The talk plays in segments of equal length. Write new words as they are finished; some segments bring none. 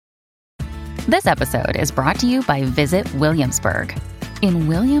This episode is brought to you by Visit Williamsburg. In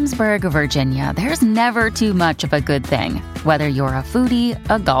Williamsburg, Virginia, there's never too much of a good thing. Whether you're a foodie,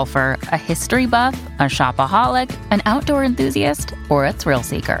 a golfer, a history buff, a shopaholic, an outdoor enthusiast, or a thrill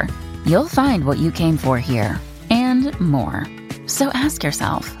seeker, you'll find what you came for here and more. So ask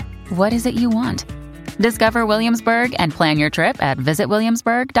yourself, what is it you want? Discover Williamsburg and plan your trip at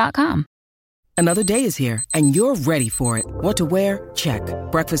visitwilliamsburg.com. Another day is here, and you're ready for it. What to wear? Check.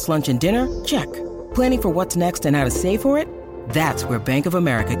 Breakfast, lunch, and dinner? Check. Planning for what's next and how to save for it? That's where Bank of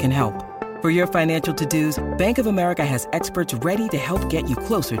America can help. For your financial to-dos, Bank of America has experts ready to help get you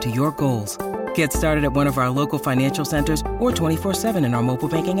closer to your goals. Get started at one of our local financial centers or 24/7 in our mobile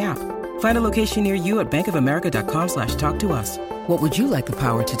banking app. Find a location near you at bankofamerica.com/talktous. What would you like the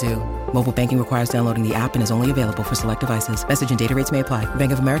power to do? Mobile banking requires downloading the app and is only available for select devices. Message and data rates may apply.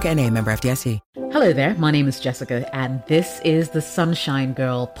 Bank of America N.A., member FDIC. Hello there, my name is Jessica, and this is the Sunshine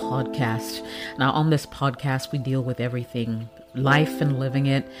Girl podcast. Now, on this podcast, we deal with everything life and living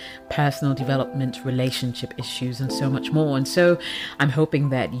it, personal development, relationship issues, and so much more. And so I'm hoping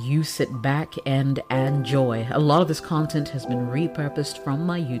that you sit back and enjoy. A lot of this content has been repurposed from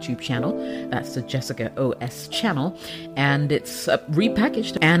my YouTube channel. That's the Jessica OS channel. And it's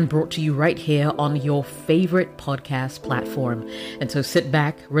repackaged and brought to you right here on your favorite podcast platform. And so sit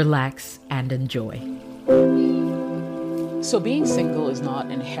back, relax, and enjoy. So being single is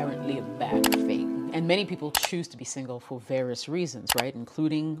not inherently a bad thing. And many people choose to be single for various reasons, right?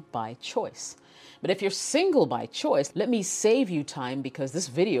 Including by choice. But if you're single by choice, let me save you time because this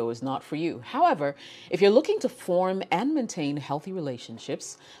video is not for you. However, if you're looking to form and maintain healthy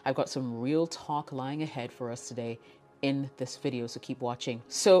relationships, I've got some real talk lying ahead for us today in this video, so keep watching.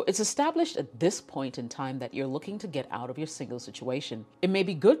 So it's established at this point in time that you're looking to get out of your single situation. It may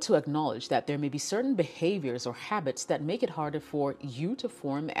be good to acknowledge that there may be certain behaviors or habits that make it harder for you to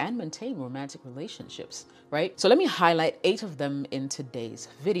form and maintain romantic relationships, right? So let me highlight 8 of them in today's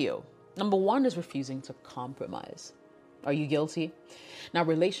video. Number 1 is refusing to compromise. Are you guilty? Now,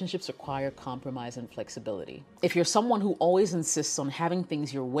 relationships require compromise and flexibility. If you're someone who always insists on having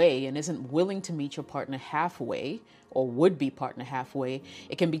things your way and isn't willing to meet your partner halfway, or would-be partner halfway,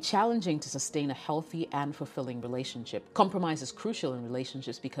 it can be challenging to sustain a healthy and fulfilling relationship. Compromise is crucial in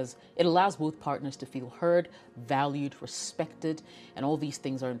relationships because it allows both partners to feel heard, valued, respected, and all these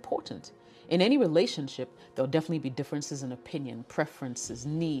things are important. In any relationship, there'll definitely be differences in opinion, preferences,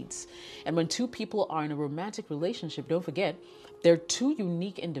 needs. And when 2 people are in a romantic relationship, don't forget, they're 2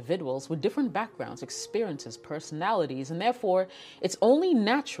 unique individuals with different backgrounds, experiences, personalities, and therefore it's only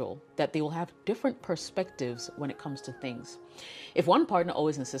natural that they will have different perspectives when it comes to things. If one partner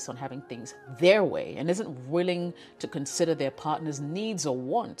always insists on having things their way and isn't willing to consider their partner's needs or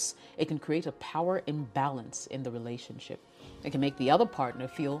wants, it can create a power imbalance in the relationship. It can make the other partner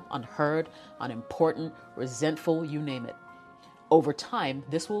feel unheard, unimportant, resentful, you name it. Over time,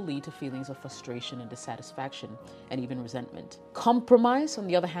 this will lead to feelings of frustration and dissatisfaction, and even resentment. Compromise, on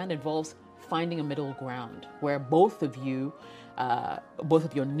the other hand, involves finding a middle ground where both of your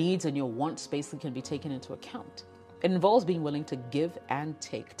needs and your wants basically can be taken into account. It involves being willing to give and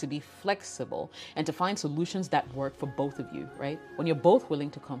take, to be flexible, and to find solutions that work for both of you, right? When you're both willing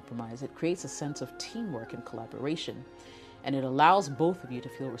to compromise, it creates a sense of teamwork and collaboration. And it allows both of you to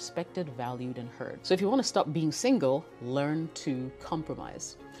feel respected, valued, and heard. So if you want to stop being single, learn to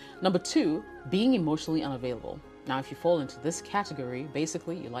compromise. Number 2, being emotionally unavailable. Now, if you fall into this category,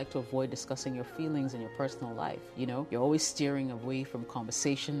 basically, you like to avoid discussing your feelings in your personal life. You know, you're always steering away from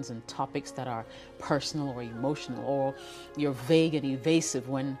conversations and topics that are personal or emotional, or you're vague and evasive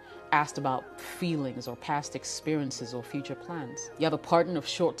when asked about feelings or past experiences or future plans. You have a partner of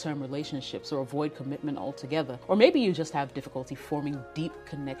short-term relationships or avoid commitment altogether. Or maybe you just have difficulty forming deep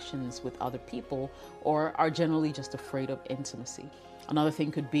connections with other people or are generally just afraid of intimacy. Another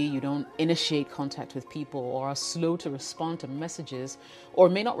thing could be you don't initiate contact with people or are slow to respond to messages or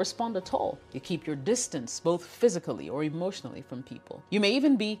may not respond at all. You keep your distance both physically or emotionally from people. You may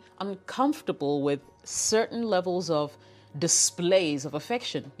even be uncomfortable with certain levels of displays of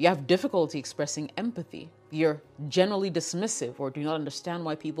affection. You have difficulty expressing empathy. You're generally dismissive or do not understand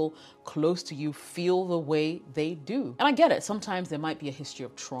why people close to you feel the way they do. And I get it. Sometimes there might be a history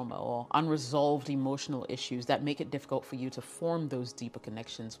of trauma or unresolved emotional issues that make it difficult for you to form those deeper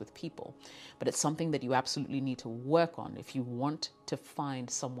connections with people. But it's something that you absolutely need to work on if you want to find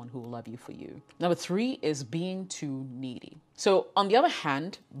someone who will love you for you. Number 3 is being too needy. So on the other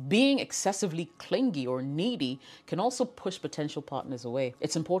hand, being excessively clingy or needy can also push potential partners away.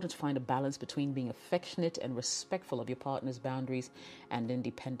 It's important to find a balance between being affectionate and respectful of your partner's boundaries and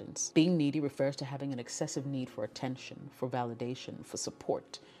independence. Being needy refers to having an excessive need for attention, for validation, for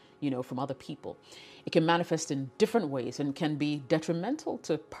support. from other people. It can manifest in different ways and can be detrimental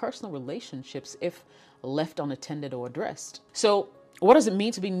to personal relationships if left unattended or addressed. So what does it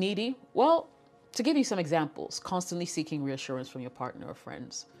mean to be needy? Well, to give you some examples, constantly seeking reassurance from your partner or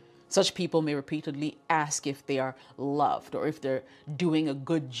friends. Such people may repeatedly ask if they are loved or if they're doing a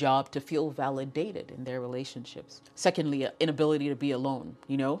good job to feel validated in their relationships. Secondly, inability to be alone.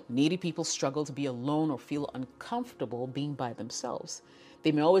 Needy people struggle to be alone or feel uncomfortable being by themselves.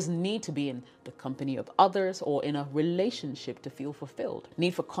 They may always need to be in the company of others or in a relationship to feel fulfilled.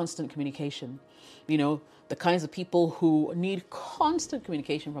 Need for constant communication. The kinds of people who need constant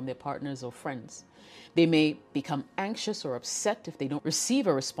communication from their partners or friends. They may become anxious or upset if they don't receive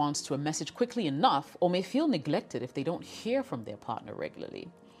a response to a message quickly enough, or may feel neglected if they don't hear from their partner regularly.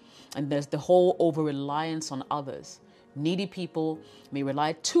 And there's the whole over-reliance on others. Needy people may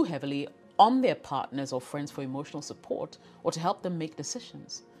rely too heavily on their partners or friends for emotional support or to help them make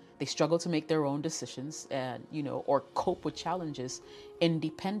decisions. They struggle to make their own decisions or cope with challenges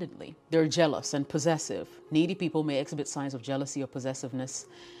independently. They're jealous and possessive. Needy people may exhibit signs of jealousy or possessiveness,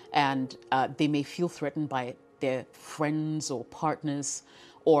 and they may feel threatened by their friends or partners,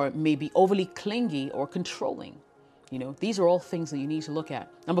 or may be overly clingy or controlling. These are all things that you need to look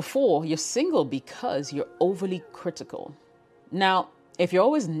at. Number 4, you're single because you're overly critical. Now, if you're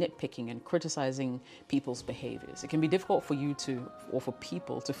always nitpicking and criticizing people's behaviors, it can be difficult for you for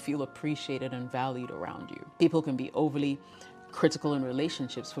people to feel appreciated and valued around you. People can be overly critical in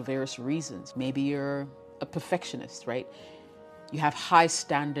relationships for various reasons. Maybe you're a perfectionist, right? You have high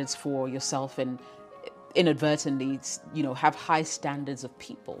standards for yourself and inadvertently, have high standards of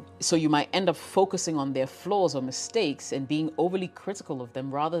people. So you might end up focusing on their flaws or mistakes and being overly critical of them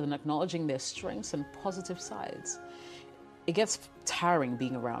rather than acknowledging their strengths and positive sides. It gets tiring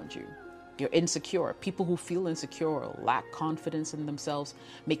being around you. You're insecure. People who feel insecure or lack confidence in themselves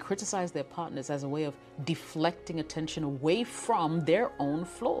may criticize their partners as a way of deflecting attention away from their own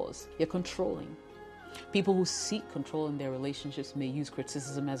flaws. You're controlling. People who seek control in their relationships may use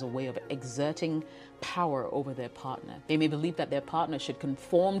criticism as a way of exerting power over their partner. They may believe that their partner should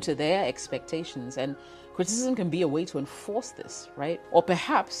conform to their expectations, and criticism can be a way to enforce this, right? Or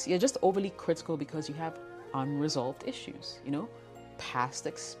perhaps you're just overly critical because you have unresolved issues, past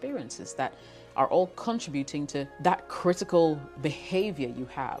experiences that are all contributing to that critical behavior you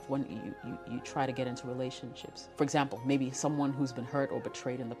have when you try to get into relationships. For example, maybe someone who's been hurt or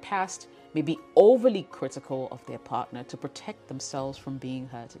betrayed in the past may be overly critical of their partner to protect themselves from being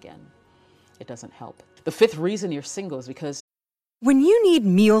hurt again. It doesn't help. The 5th reason you're single is because when you need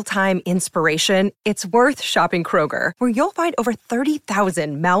mealtime inspiration, it's worth shopping Kroger, where you'll find over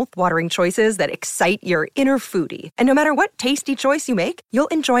 30,000 mouth-watering choices that excite your inner foodie. And no matter what tasty choice you make, you'll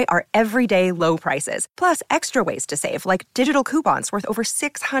enjoy our everyday low prices, plus extra ways to save, like digital coupons worth over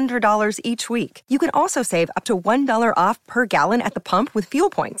 $600 each week. You can also save up to $1 off per gallon at the pump with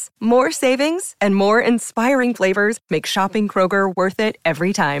fuel points. More savings and more inspiring flavors make shopping Kroger worth it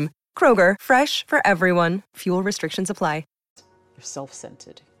every time. Kroger, fresh for everyone. Fuel restrictions apply.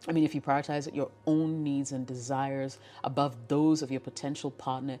 Self-centered. If you prioritize your own needs and desires above those of your potential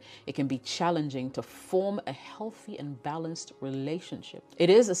partner, it can be challenging to form a healthy and balanced relationship.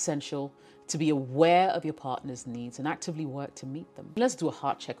 It is essential to be aware of your partner's needs and actively work to meet them. Let's do a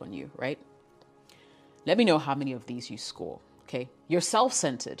heart check on you, right? Let me know how many of these you score, okay? You're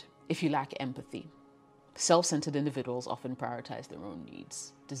self-centered if you lack empathy. Self-centered individuals often prioritize their own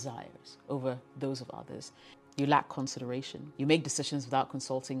needs, desires over those of others. You lack consideration. You make decisions without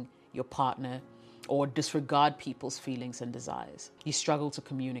consulting your partner or disregard people's feelings and desires. You struggle to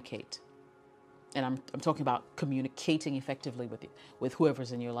communicate. And I'm talking about communicating effectively with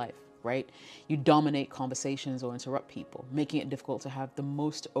whoever's in your life, right? You dominate conversations or interrupt people, making it difficult to have the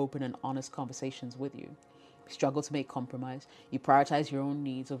most open and honest conversations with you. You struggle to make compromise. You prioritize your own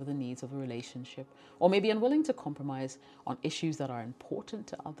needs over the needs of a relationship, or maybe unwilling to compromise on issues that are important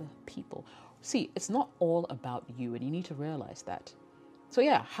to other people. See, it's not all about you, and you need to realize that. So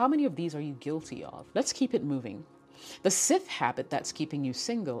yeah, how many of these are you guilty of? Let's keep it moving. The 6th habit that's keeping you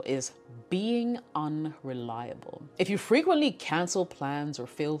single is being unreliable. If you frequently cancel plans or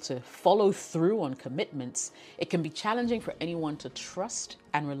fail to follow through on commitments, it can be challenging for anyone to trust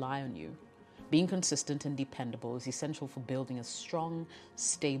and rely on you. Being consistent and dependable is essential for building a strong,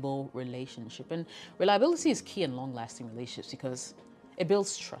 stable relationship. And reliability is key in long-lasting relationships because it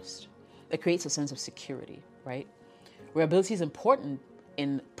builds trust. It creates a sense of security, right? Reliability is important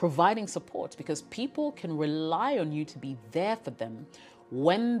in providing support because people can rely on you to be there for them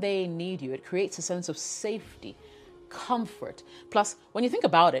when they need you. It creates a sense of safety, comfort. Plus, when you think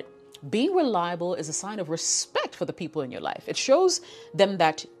about it, being reliable is a sign of respect for the people in your life. It shows them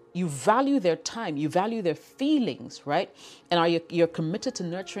that You value their time, you value their feelings, right? And you're committed to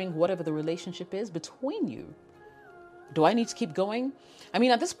nurturing whatever the relationship is between you. Do I need to keep going? I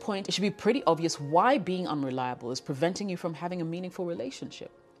mean, at this point, it should be pretty obvious why being unreliable is preventing you from having a meaningful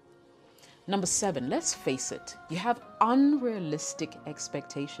relationship. Number 7, let's face it, you have unrealistic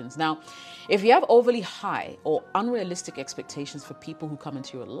expectations. Now, if you have overly high or unrealistic expectations for people who come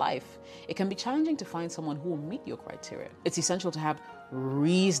into your life, it can be challenging to find someone who will meet your criteria. It's essential to have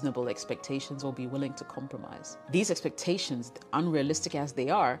reasonable expectations or be willing to compromise. These expectations, unrealistic as they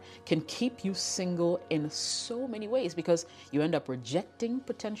are, can keep you single in so many ways because you end up rejecting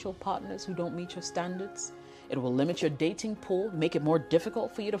potential partners who don't meet your standards. It will limit your dating pool, make it more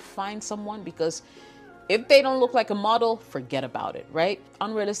difficult for you to find someone because if they don't look like a model, forget about it, right?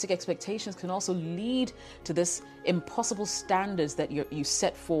 Unrealistic expectations can also lead to this impossible standards that you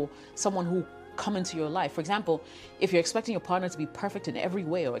set for someone who come into your life. For example, if you're expecting your partner to be perfect in every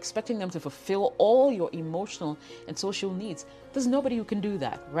way or expecting them to fulfill all your emotional and social needs, there's nobody who can do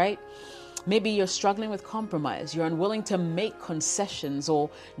that, right? Maybe you're struggling with compromise. You're unwilling to make concessions or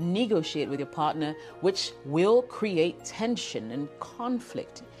negotiate with your partner, which will create tension and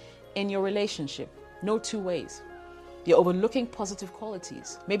conflict in your relationship. No two ways. You're overlooking positive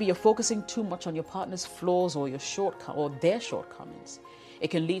qualities. Maybe you're focusing too much on your partner's flaws or their shortcomings. It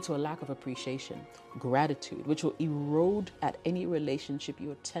can lead to a lack of appreciation, gratitude, which will erode at any relationship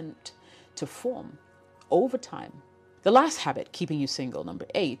you attempt to form over time. The last habit keeping you single, number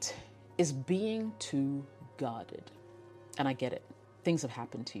 8, is being too guarded. And I get it. Things have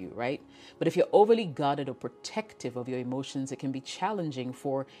happened to you, right? But if you're overly guarded or protective of your emotions, it can be challenging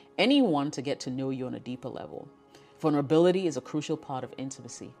for anyone to get to know you on a deeper level. Vulnerability is a crucial part of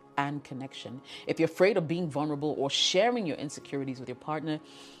intimacy and connection. If you're afraid of being vulnerable or sharing your insecurities with your partner,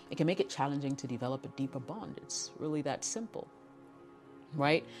 it can make it challenging to develop a deeper bond. It's really that simple,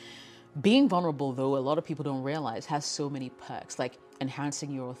 right? Being vulnerable, though, a lot of people don't realize, has so many perks, like enhancing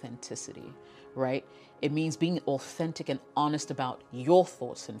your authenticity, right? It means being authentic and honest about your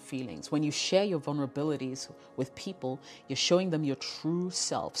thoughts and feelings. When you share your vulnerabilities with people, you're showing them your true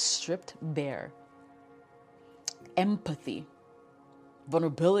self, stripped bare. Empathy.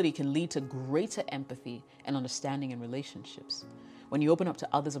 Vulnerability can lead to greater empathy and understanding in relationships. When you open up to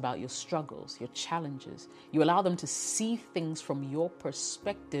others about your struggles, your challenges, you allow them to see things from your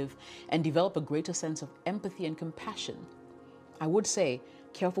perspective and develop a greater sense of empathy and compassion. I would say,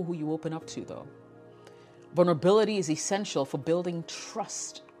 careful who you open up to, though. Vulnerability is essential for building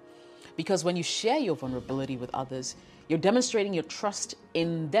trust, because when you share your vulnerability with others, you're demonstrating your trust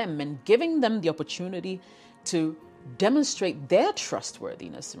in them and giving them the opportunity to demonstrate their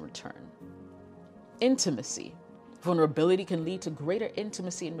trustworthiness in return. Intimacy. Vulnerability can lead to greater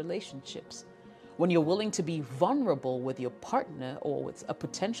intimacy in relationships. When you're willing to be vulnerable with your partner or with a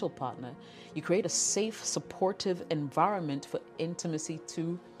potential partner, you create a safe, supportive environment for intimacy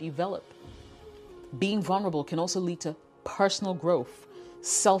to develop. Being vulnerable can also lead to personal growth,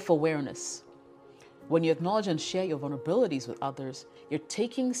 self-awareness. When you acknowledge and share your vulnerabilities with others, you're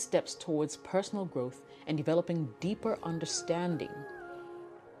taking steps towards personal growth and developing deeper understanding.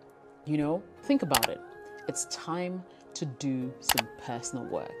 Think about it. It's time to do some personal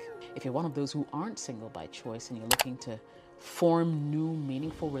work. If you're one of those who aren't single by choice and you're looking to form new,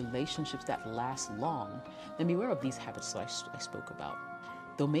 meaningful relationships that last long, then beware of these habits that I spoke about.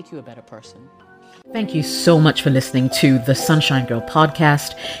 They'll make you a better person. Thank you so much for listening to the Sunshine Girl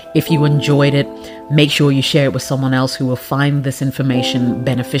podcast. If you enjoyed it, make sure you share it with someone else who will find this information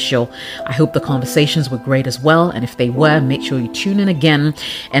beneficial. I hope the conversations were great as well. And if they were, make sure you tune in again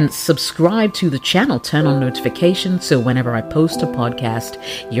and subscribe to the channel. Turn on notifications so whenever I post a podcast,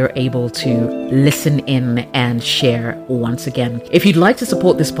 you're able to listen in and share once again. If you'd like to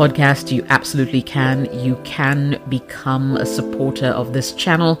support this podcast, you absolutely can. You can become a supporter of this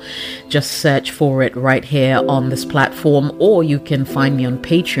channel. Just search for it right here on this platform, or you can find me on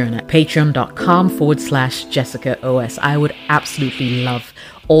Patreon at patreon.com/Jessica OS. I would absolutely love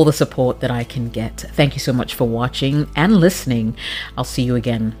all the support that I can get. Thank you so much for watching and listening. I'll see you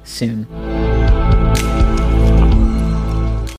again soon.